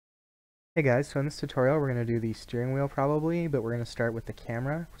Hey guys, so in this tutorial we're going to do the steering wheel probably, but we're going to start with the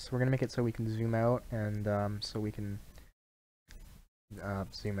camera. So we're going to make it so we can zoom out and so we can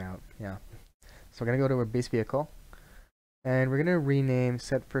zoom out, yeah. So we're going to go to our base vehicle and we're going to rename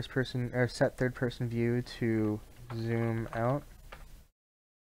set third person view to zoom out.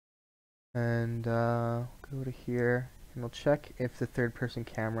 And go to here and we'll check if the third person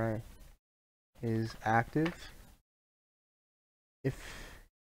camera is active. If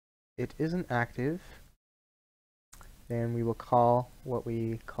it isn't active, then we will call what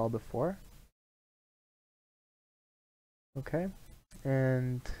we called before. Okay,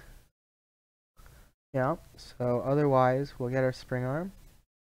 and yeah, so otherwise we'll get our spring arm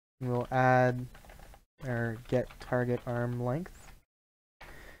and we'll add or get target arm length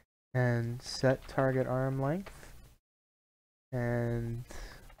and set target arm length and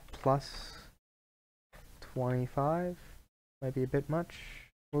plus 25, might be a bit much,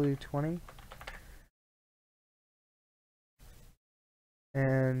 we'll do 20.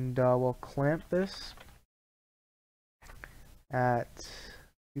 And we'll clamp this at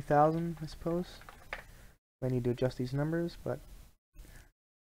 2000, I suppose. I need to adjust these numbers, but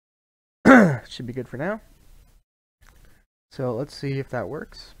should be good for now. So let's see if that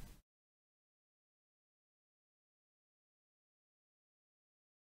works.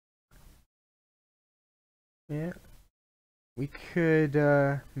 Yeah, we could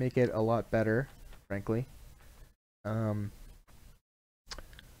make it a lot better, frankly.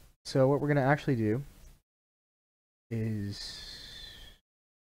 So what we're going to actually do is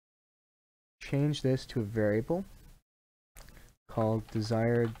change this to a variable called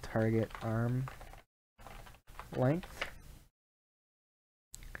desired target arm length,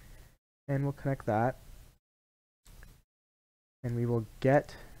 and we'll connect that, and we will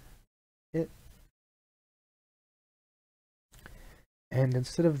get it, and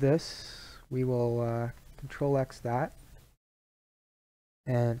instead of this we will control X that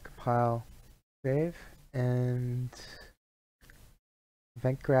and compile, save, and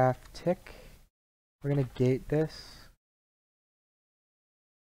event graph tick. We're going to gate this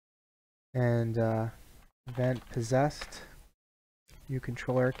and event possessed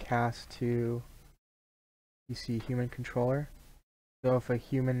uController cast to PC human controller. So if a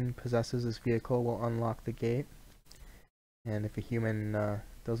human possesses this vehicle, we'll unlock the gate, and if a human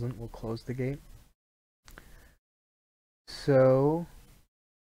doesn't, we'll close the gate. So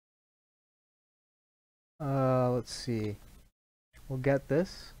let's see, we'll get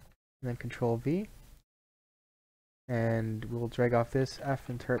this and then control V, and we'll drag off this F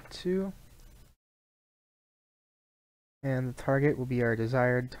interp 2, and the target will be our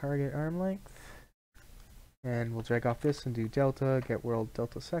desired target arm length, and we'll drag off this and do delta, get world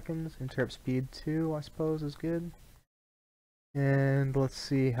delta seconds, interp speed 2 I suppose is good, and let's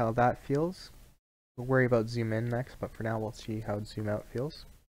see how that feels. We'll worry about zoom in next, but for now we'll see how zoom out feels.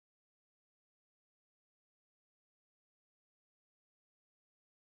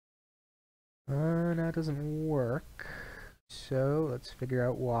 That doesn't work, so let's figure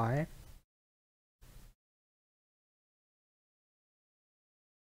out why.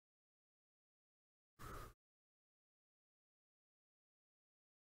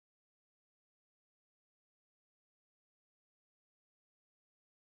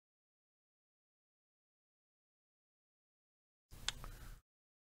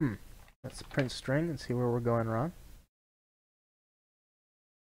 Let's print string and see where we're going wrong.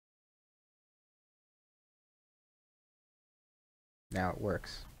 Now it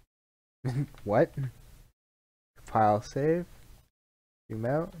works. What? File save. Zoom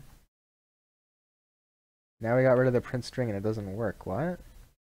out. Now we got rid of the print string and it doesn't work. What?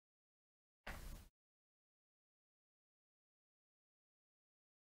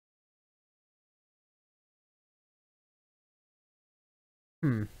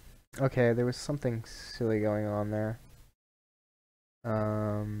 Okay, there was something silly going on there.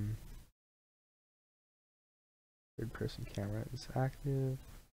 Third person camera is active.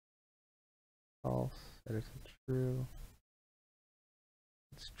 False. Set it to true.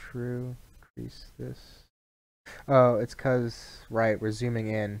 It's true. Increase this. Oh, it's because, right, we're zooming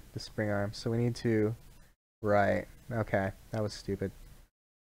in the spring arm, so we need to, right, okay, that was stupid.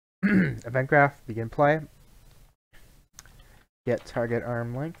 Event graph, begin play. Get target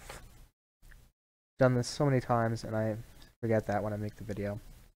arm length. Done this so many times and I forget that when I make the video.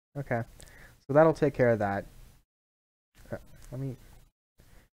 Okay, so that'll take care of that.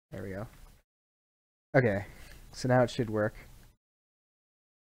 There we go. Okay, so now it should work.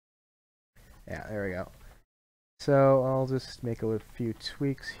 Yeah, there we go. So I'll just make a few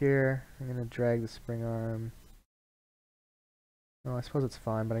tweaks here. I'm going to drag the spring arm Well, I suppose it's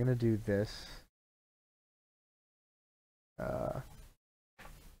fine, but I'm going to do this. So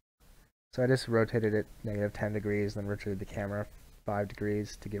I just rotated it negative 10 degrees, then rotated the camera 5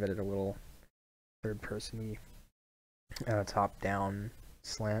 degrees to give it a little third-person-y top-down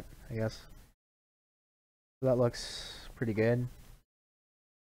slant, I guess. So that looks pretty good.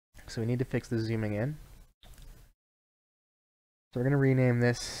 So we need to fix the zooming in. So we're going to rename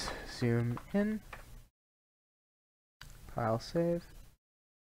this zoom in. File save.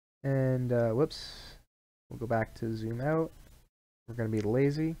 And whoops, we'll go back to zoom out. We're going to be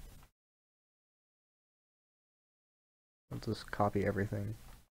lazy. I'll just copy everything.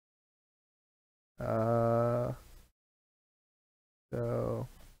 So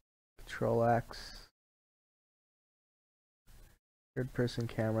Control X. Third person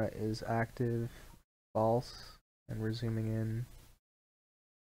camera is active, false, and we're zooming in.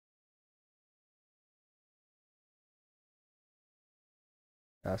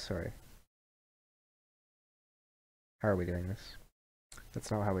 Sorry. How are we doing this?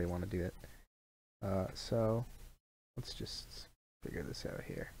 That's not how we want to do it. So let's just figure this out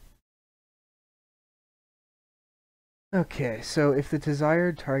here. Okay, so if the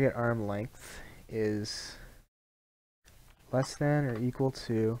desired target arm length is less than or equal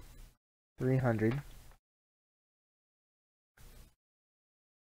to 300,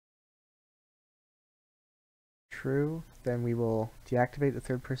 true, then we will deactivate the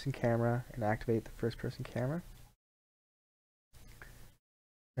third person camera and activate the first person camera.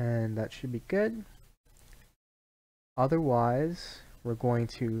 And that should be good. Otherwise, we're going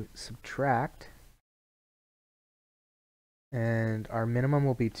to subtract, and our minimum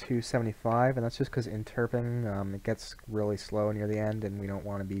will be 275, and that's just because interping, it gets really slow near the end, and we don't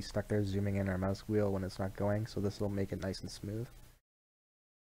want to be stuck there zooming in our mouse wheel when it's not going, so this will make it nice and smooth.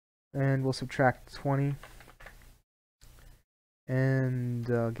 And we'll subtract 20, and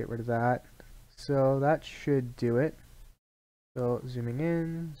get rid of that. So that should do it. So zooming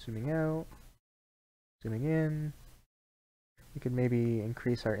in, zooming out, zooming in. We could maybe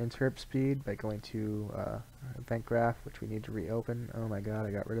increase our interrupt speed by going to event graph, which we need to reopen. Oh my god,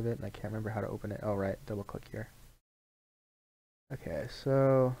 I got rid of it and I can't remember how to open it. Oh right, double click here. Okay,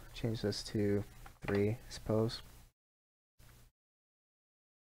 so change this to 3, I suppose.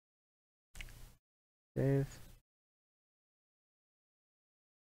 Save.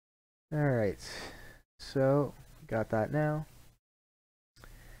 Alright, so we got that now.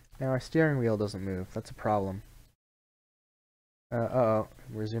 Now our steering wheel doesn't move. That's a problem. Uh-oh,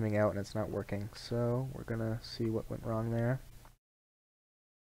 we're zooming out and it's not working, so we're gonna see what went wrong there.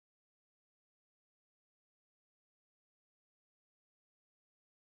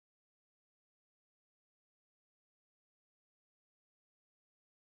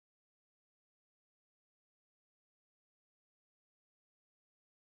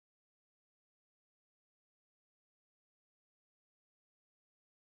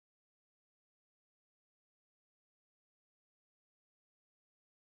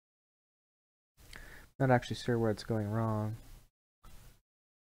 Not actually sure where it's going wrong.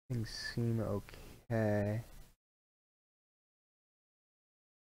 Things seem okay.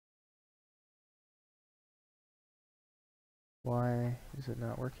 Why is it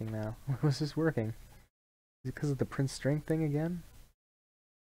not working now? Why was this working? Is it because of the print strength thing again?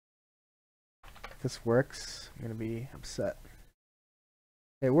 If this works, I'm gonna be upset.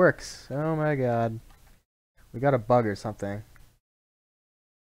 It works! Oh my god. We got a bug or something.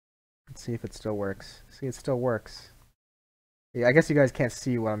 Let's see if it still works. See, it still works. Yeah, I guess you guys can't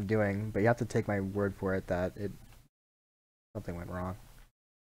see what I'm doing, but you have to take my word for it that something went wrong.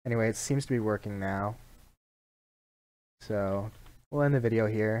 Anyway, it seems to be working now. So we'll end the video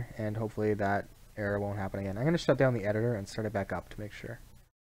here, and hopefully that error won't happen again. I'm going to shut down the editor and start it back up to make sure.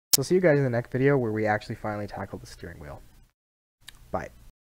 So see you guys in the next video where we actually finally tackle the steering wheel. Bye.